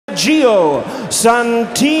Jeo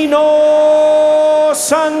Santisima.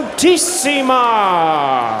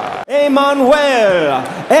 Emmanuel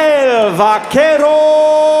El Vaquero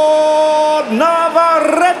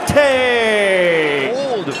Navarrete.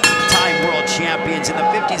 Old-time world champions in the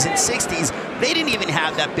 50s and 60s, they didn't even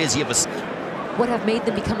have that busy of a... What have made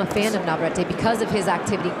them become a fan of Navarrete because of his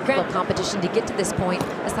activity, competition to get to this point,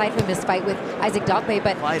 aside from his fight with Isaac Dogbe.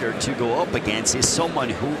 But fighter to go up against is someone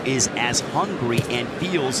who is as hungry and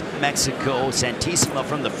feels Mexico. Santisima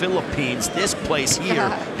from the Philippines, this place here,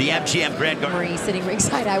 the MGM Grand Garden. Marie sitting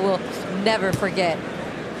ringside, I will never forget.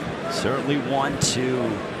 Certainly one to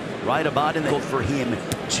write about and for him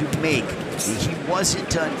to make. He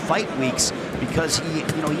wasn't in fight weeks because he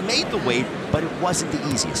made the weight, but it wasn't the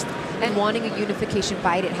easiest. And wanting a unification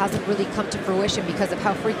fight, it hasn't really come to fruition because of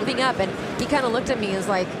how freaking up. And he kind of looked at me and was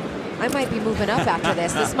like, I might be moving up after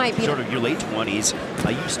this. This might be... Sort of your late 20s,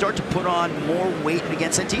 you start to put on more weight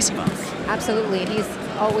against Santisima. Absolutely, and he's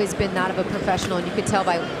always been that of a professional, and you could tell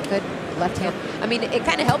by good left hand. I mean, it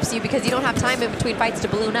kind of helps you because you don't have time in between fights to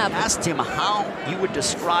balloon up. Asked him how you would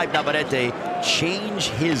describe Navarrete change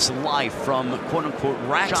his life from quote-unquote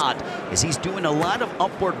rack shot, as he's doing a lot of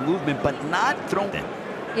upward movement, but not throwing it.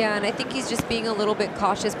 Yeah, and I think he's just being a little bit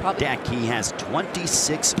cautious. Probably. He has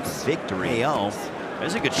 26 victories.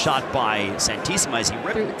 There's a good shot by Santisima as he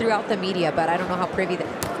ripped throughout the media, but I don't know how privy that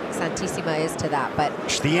Santisima is to that. But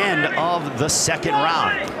the end of the second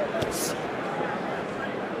round.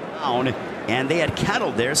 And they had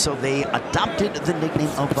cattle there, so they adopted the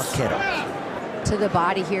nickname of Vaquero. To the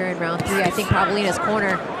body here in round 3, I think Paulina's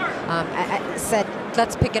corner said,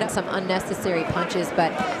 let's pick it up. Some unnecessary punches,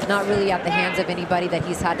 but not really at the hands of anybody that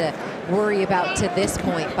he's had to worry about to this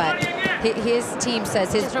point. But his team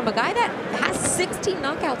says he's from a guy that has 16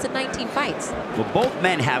 knockouts in 19 fights. Well, both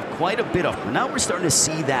men have quite a bit of... Now we're starting to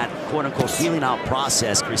see that quote-unquote feeling out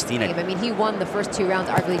process, Christina. I mean, he won the first 2 rounds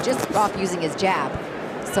arguably just off using his jab.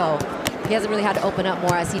 So he hasn't really had to open up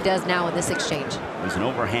more as he does now in this exchange. There's an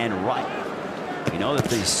overhand right. We know that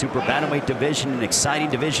the super bantamweight division, an exciting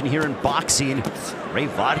division here in boxing. Ray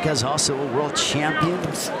Vodka is also a world champion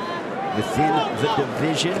within the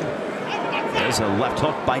division. There's a left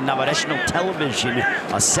hook by National Television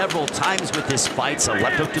several times with his fights. A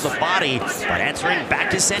left hook to the body, but answering back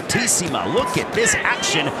to Santisima. Look at this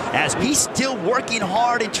action as he's still working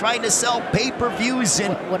hard and trying to sell pay-per-views.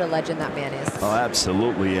 And what a legend that man is. Oh,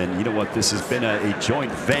 absolutely. And you know what? This has been a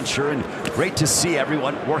joint venture, and great to see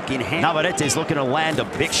everyone working hand. Navarrete is looking to land a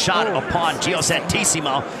big shot upon Jeo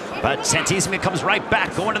Santisima, but Santisima comes right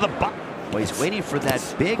back, going to the bottom. Well, he's waiting for that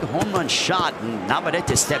big home run shot, and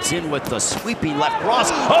Navarrete steps in with the sweeping left cross.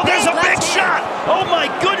 Oh, there's a big shot! Oh my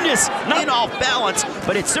goodness! Not off balance,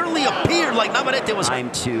 but it certainly appeared like Navarrete was time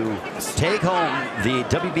to take home the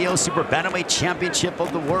WBO Super Bantamweight Championship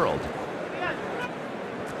of the world.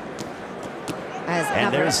 As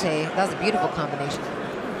Navarrete, that was a beautiful combination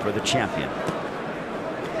for the champion.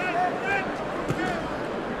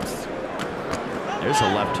 There's a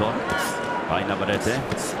left hook by Navarrete.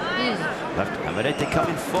 Left Navarrete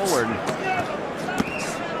coming forward.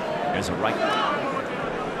 There's a right.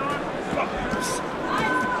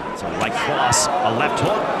 It's a right cross, a left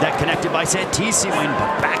hook that connected by Santisima,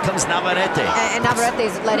 but back comes Navarrete. And Navarrete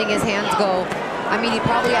is letting his hands go. I mean, he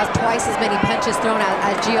probably has twice as many punches thrown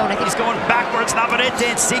at Jeo. And I think he's going backwards. Navarrete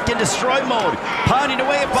in seek and destroy mode, pounding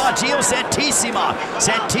away upon Jeo Santisima.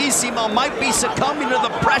 Santisima might be succumbing to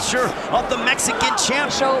the pressure of the Mexican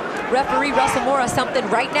champ. Show referee Russell Mora something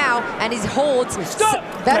right now, and he holds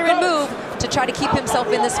veteran move to try to keep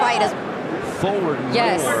himself in this fight as forward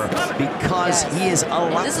more because he is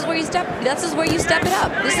allowed. This is where you step. This is where you step it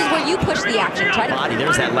up. This is where you push the action. Try to body.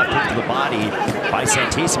 There's that left hook to the body by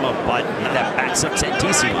Santisima, but that backs up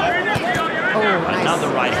Santisima. Oh, nice. Another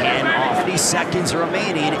right hand off. 30 seconds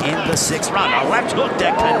remaining in the 6th round. A left hook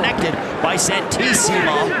that connected by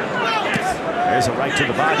Santisima. There's a right to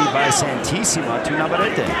the body by Santisima to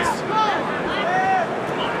Navarrete.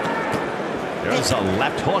 There's a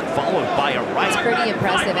left hook followed by a right. It's pretty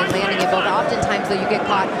impressive and landing it both. Oftentimes, though, you get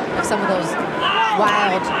caught with some of those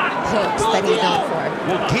wild hooks that he's known for.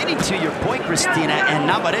 Well, getting to your point, Christina, and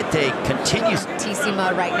Navarrete continues.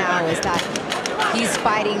 Santisima right now is that he's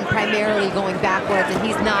fighting primarily going backwards, and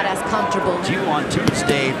he's not as comfortable. Due on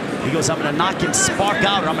Tuesday, he goes, I'm going to knock him spark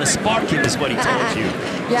out, or I'm going to spark him, is what he told you.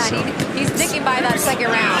 Yeah, so he's sticking by that 2nd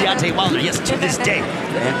round. Deontay Wilder, yes, to this day.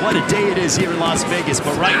 And what a day it is here in Las Vegas.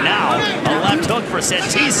 But right now, a left hook for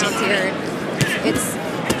Santisima. It's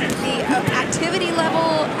the activity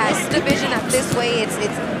level as division at this way, it's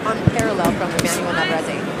unparalleled from Emmanuel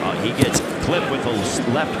Navarrete. He gets clipped with a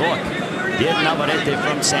left hook. Did Navarrete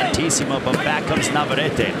from Santisima, but back comes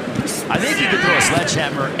Navarrete. I think you could throw a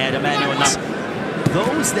sledgehammer at Emmanuel Navarrete.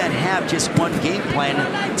 Those that have just one game plan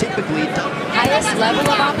typically don't. Highest level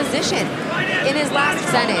of opposition in his last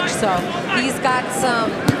percentage, so he's got some.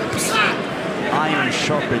 Iron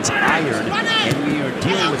sharpens iron, and when you're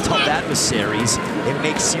dealing with tough adversaries, it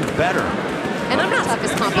makes you better. And I'm not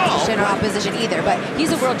toughest competition or opposition either, but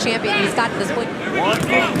he's a world champion. He's got this point. One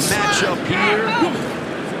matchup here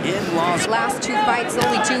in last two fights, the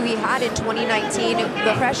only two he had in 2019.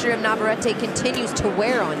 The pressure of Navarrete continues to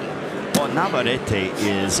wear on you. Well, Navarrete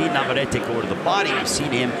is, see Navarrete go to the body. You've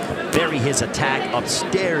seen him bury his attack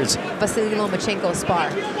upstairs. Vasily Lomachenko spar.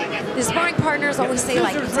 His sparring partners always say,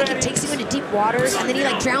 like, it's like he takes you into deep waters and then he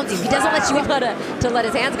like drowns you. He doesn't let you to let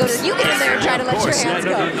his hands go. You get in there and try to let your hands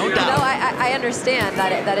go. No doubt. I understand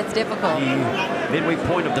that it's difficult. Midway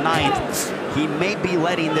point of the ninth, he may be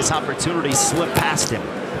letting this opportunity slip past him.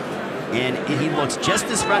 And he looks just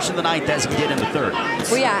as fresh in the ninth as he did in the third.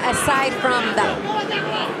 Well, yeah, aside from that,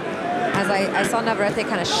 as I saw Navarrete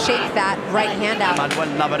kind of shake that right hand out.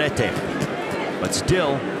 Emmanuel Navarrete. But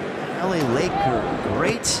still, LA Laker,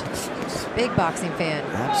 great. Big boxing fan.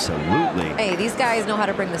 Absolutely. Hey, these guys know how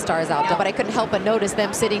to bring the stars out, though, but I couldn't help but notice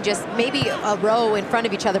them sitting just maybe a row in front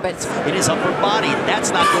of each other, but in his upper body,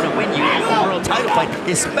 that's not going to win you a world title fight,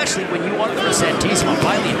 especially when you are for Santisima.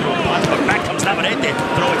 Finally throw a punch, but back comes Navarrete,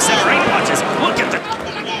 throwing 7 or 8 punches. Look at the...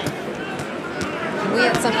 We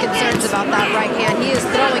had some concerns about that right hand. He is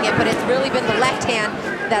throwing it, but it's really been the left hand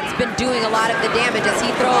that's been doing a lot of the damage as he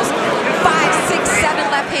throws 5, 6, 7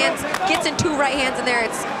 left hands, gets in 2 right hands in there.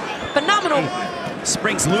 It's phenomenal.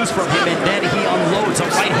 Springs loose from him, and then he unloads a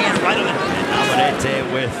right hand right on the... And Navarrete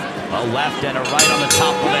with a left and a right on the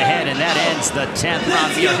top of the head, and that ends the 10th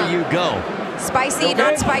round. Here you go. Spicy,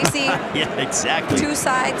 not spicy. Yeah, exactly. 2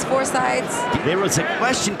 sides, 4 sides. There was a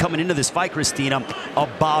question coming into this fight, Christina,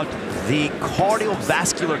 about the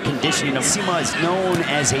cardiovascular conditioning. Santisima is known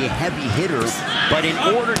as a heavy hitter, but in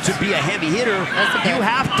order to be a heavy hitter, you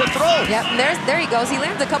have to throw. Yep, and there he goes. He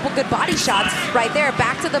lands a couple good body shots right there,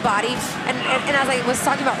 back to the body. And as I was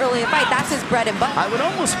talking about earlier in the fight, that's his bread and butter. I would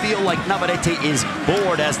almost feel like Navarrete is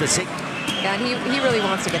bored as the... Yeah, and he really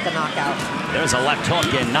wants to get the knockout. There's a left hook,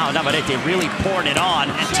 and now Navarrete really pouring it on.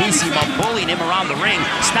 And Santisima bullying him around the ring,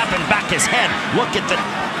 snapping back his head. Look at the...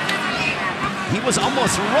 He was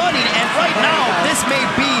almost running, and right now, this may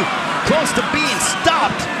be close to being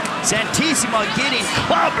stopped. Santisima getting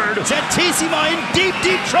clobbered. Santisima in deep,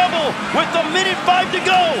 deep trouble with a minute 5 to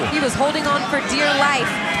go. He was holding on for dear life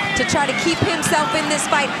to try to keep himself in this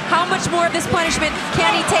fight. How much more of this punishment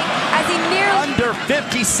can he take as he nearly... Under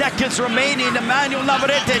 50 seconds remaining, Emmanuel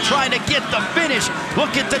Navarrete trying to get the finish.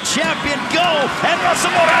 Look at the champion go, and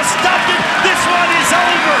Rosamora stopped it. This one is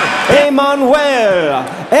over. Emmanuel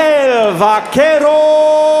El Vaquero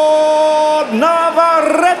Navarrete.